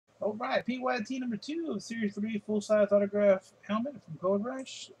All right, PYT number 2 of Series 3 full-size autograph helmet from Gold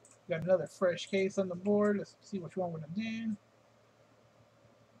Rush. Got another fresh case on the board. Let's see which one we're going to do.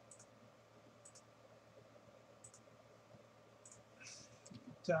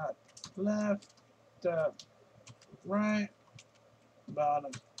 Top left, top right,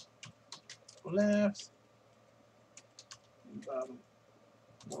 bottom left, bottom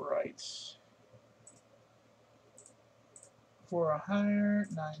right. For a higher,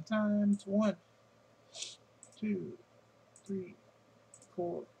 9 times. 1, 2, 3,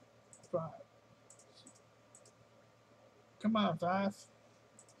 4, 5. Come on, 5,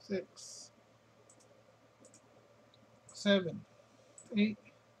 6, 7, 8,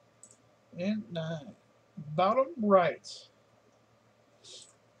 and 9. Bottom right.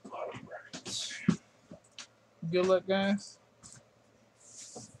 Bottom right. Good luck, guys.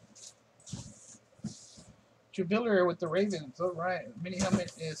 Treviller with the Ravens. All right. Mini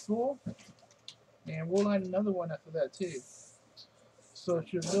helmet is full. And we'll line another one after that, too. So,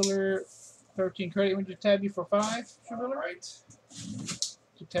 Treviller, 13 credit. We just tab you for 5, Treviller? Right.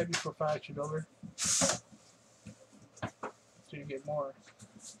 To tab you for 5, Treviller. So you get more.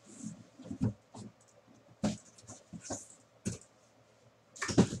 Here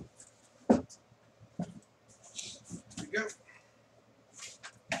we go.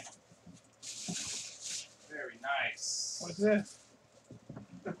 Very nice. What's this?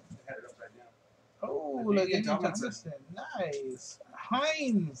 I had it upside down. Oh, look at Thompson. Nice.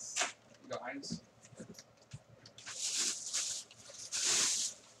 Heinz. You got Heinz.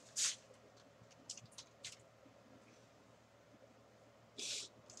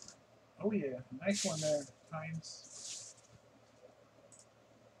 Oh, yeah. Nice one there, Heinz.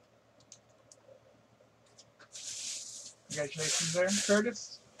 Congratulations there,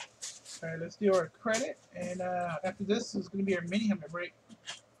 Curtis. All right, let's do our credit. And after this is going to be our mini helmet break.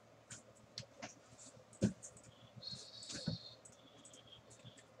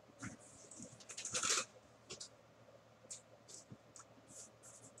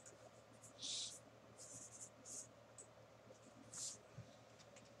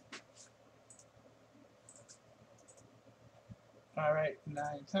 All right,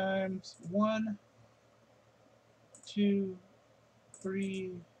 9 times. 1, 2,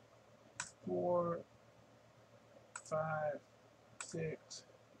 3, 4, 5, 6,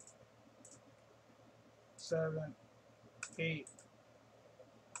 7, 8,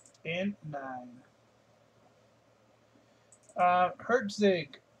 and 9.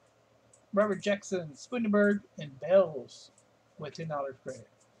 Herzig, Robert Jackson, Spunenberg, and Bells with $10 credit.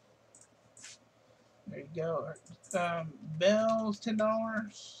 There you go. Bells,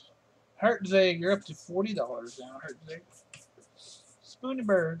 $10. Herzig, you're up to $40 now, Herzig.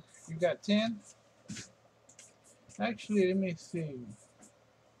 Spunenberg, you got 10. Actually, let me see.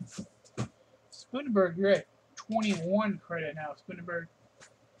 Spunenberg, you're at 21 credit now, Spunenberg.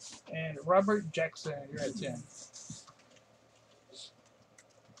 And Robert Jackson, you're at 10.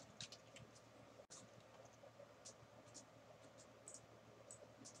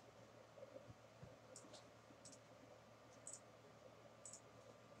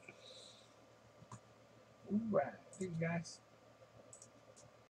 All right, thank you guys.